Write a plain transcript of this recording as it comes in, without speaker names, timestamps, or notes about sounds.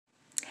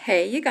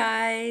Hey you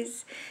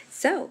guys!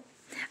 So,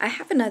 I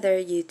have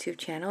another YouTube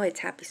channel.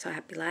 It's Happy So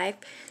Happy Life.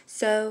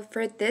 So,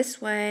 for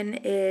this one,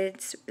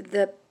 it's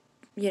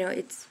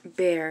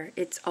bare.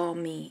 It's all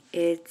me.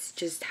 It's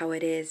just how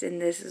it is.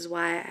 And this is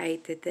why I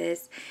did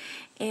this.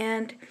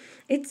 And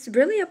it's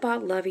really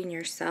about loving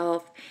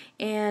yourself.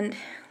 And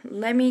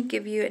let me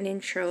give you an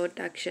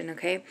introduction,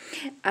 okay?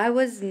 I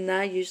was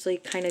not usually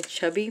kind of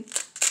chubby,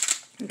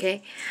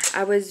 okay?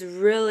 I was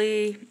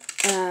really,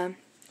 I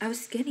was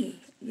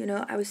skinny.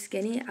 I was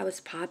skinny, I was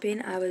popping,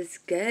 I was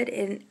good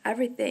in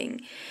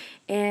everything.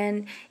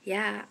 And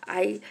yeah,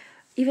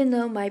 even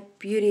though my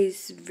beauty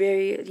is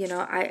very,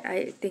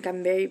 I think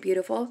I'm very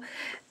beautiful.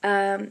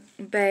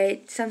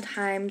 But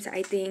sometimes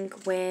I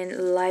think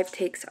when life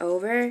takes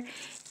over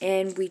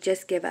and we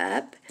just give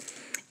up,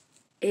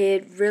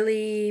 it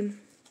really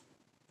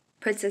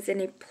puts us in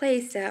a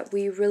place that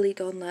we really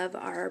don't love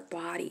our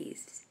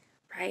bodies,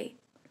 right?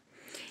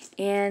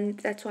 And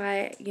that's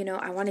why,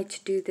 I wanted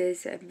to do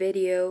this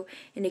video,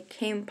 and it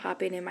came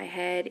popping in my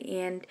head.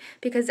 And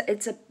because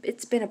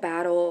it's been a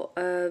battle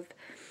of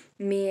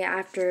me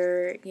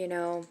after,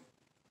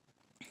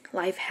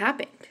 life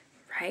happened,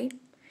 right?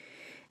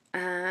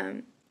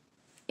 And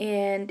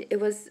it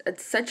was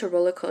such a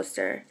roller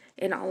coaster,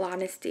 in all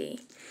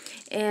honesty.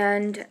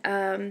 And,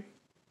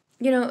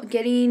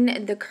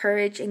 getting the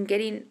courage and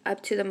getting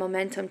up to the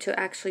momentum to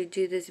actually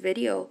do this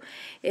video,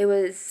 it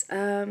was,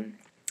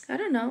 I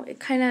don't know, it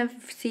kind of,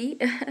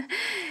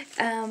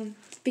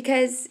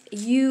 because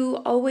you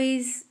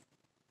always,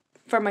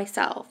 for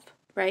myself,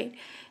 right?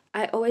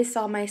 I always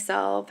saw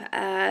myself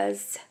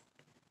as,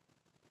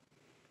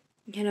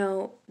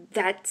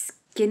 that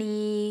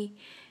skinny,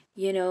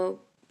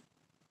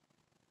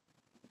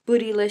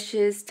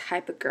 bootylicious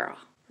type of girl,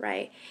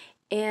 right?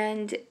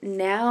 And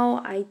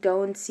now I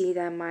don't see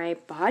that my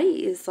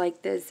body is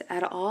like this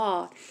at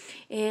all.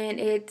 And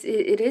it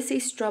is a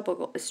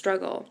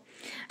struggle.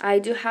 I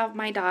do have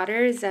my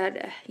daughters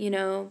that,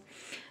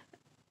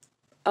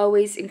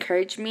 always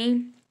encourage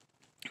me.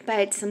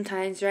 But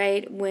sometimes,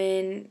 right,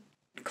 when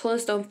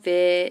clothes don't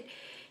fit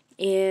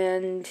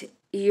and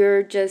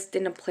you're just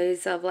in a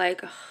place of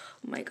like, oh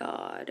my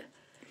God,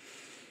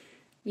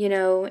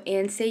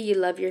 and say you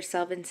love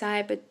yourself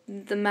inside, but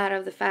the matter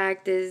of the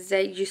fact is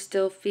that you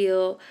still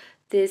feel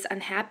this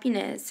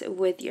unhappiness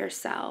with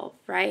yourself,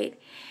 right?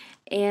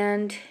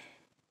 And,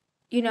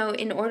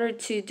 in order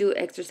to do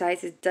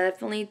exercise, it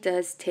definitely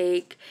does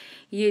take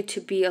you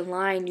to be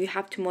aligned. You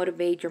have to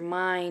motivate your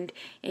mind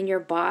and your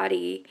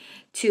body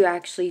to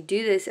actually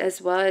do this,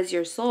 as well as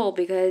your soul,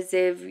 because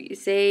if you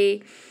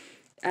say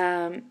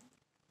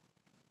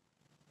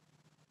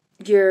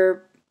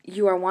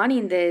you are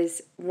wanting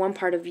this, one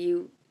part of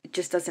you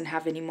just doesn't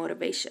have any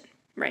motivation,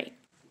 right?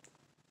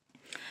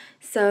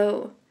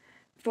 So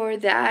for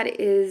that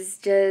is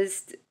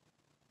just,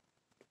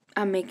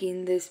 I'm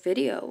making this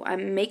video,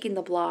 I'm making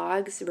the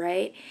blogs,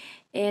 right?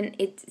 And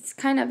it's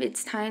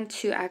time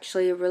to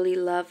actually really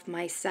love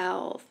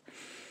myself.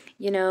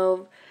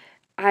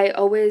 I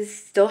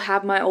always still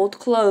have my old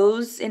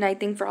clothes, and I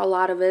think for a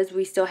lot of us,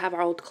 we still have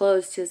our old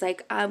clothes. Just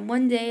like,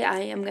 one day I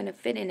am gonna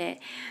fit in it.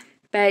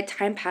 But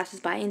time passes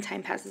by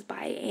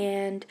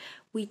and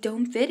we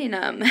don't fit in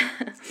them.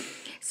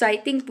 So I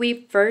think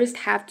we first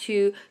have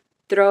to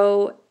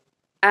throw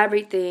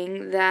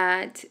everything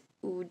that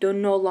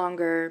no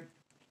longer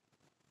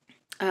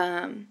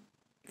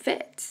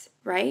fits,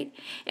 right?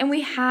 And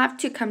we have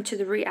to come to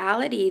the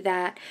reality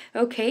that,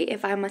 okay,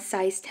 if I'm a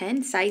size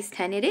 10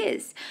 it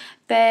is.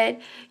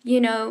 But,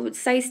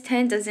 size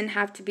 10 doesn't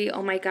have to be,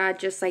 oh my God,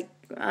 just like,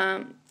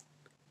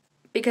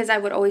 because I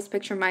would always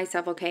picture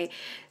myself, okay,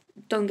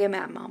 don't get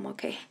mad, Mom,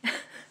 okay?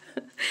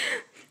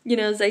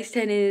 Size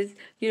 10 is,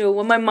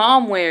 what my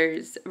mom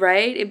wears,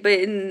 right? But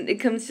it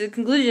comes to the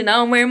conclusion, I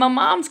don't wear my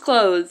mom's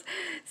clothes.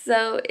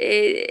 So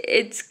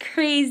it's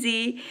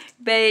crazy,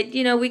 but,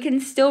 we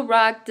can still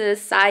rock the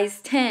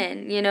size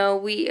 10. We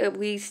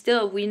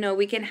know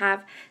we can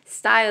have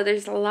style.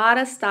 There's a lot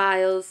of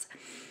styles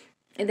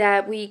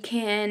that we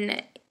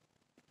can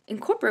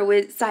incorporate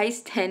with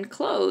size 10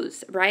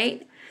 clothes,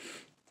 right?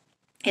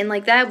 And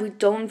like that, we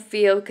don't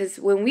feel, because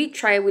when we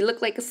try, we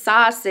look like a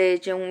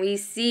sausage, and we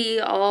see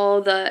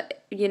all the,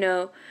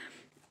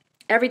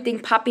 everything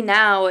popping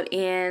out,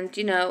 and,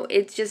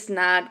 it's just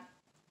not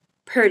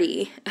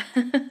pretty.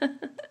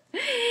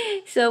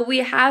 So we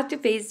have to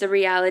face the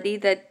reality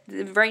that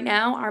right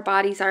now our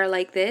bodies are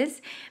like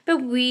this,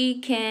 but we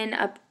can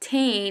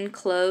obtain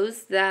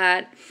clothes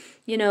that,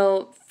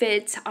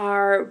 fits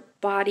our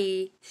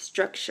body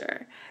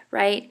structure,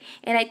 right?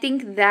 And I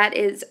think that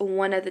is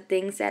one of the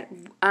things that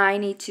I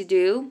need to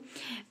do.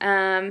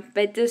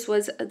 But this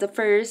was the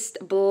first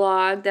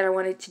blog that I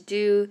wanted to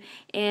do.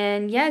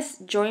 And yes,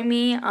 join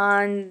me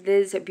on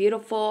this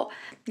beautiful,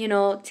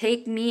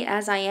 take me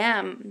as I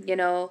am,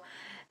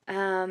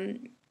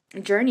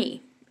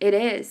 journey. It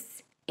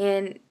is.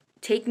 And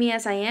take me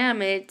as I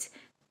am, it's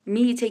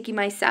me taking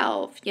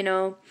myself,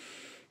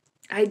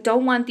 I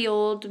don't want the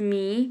old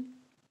me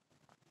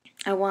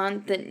I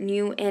want the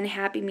new and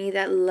happy me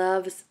that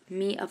loves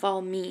me of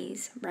all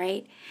me's,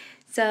 right?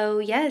 So,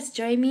 yes,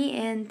 join me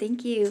and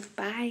thank you.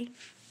 Bye.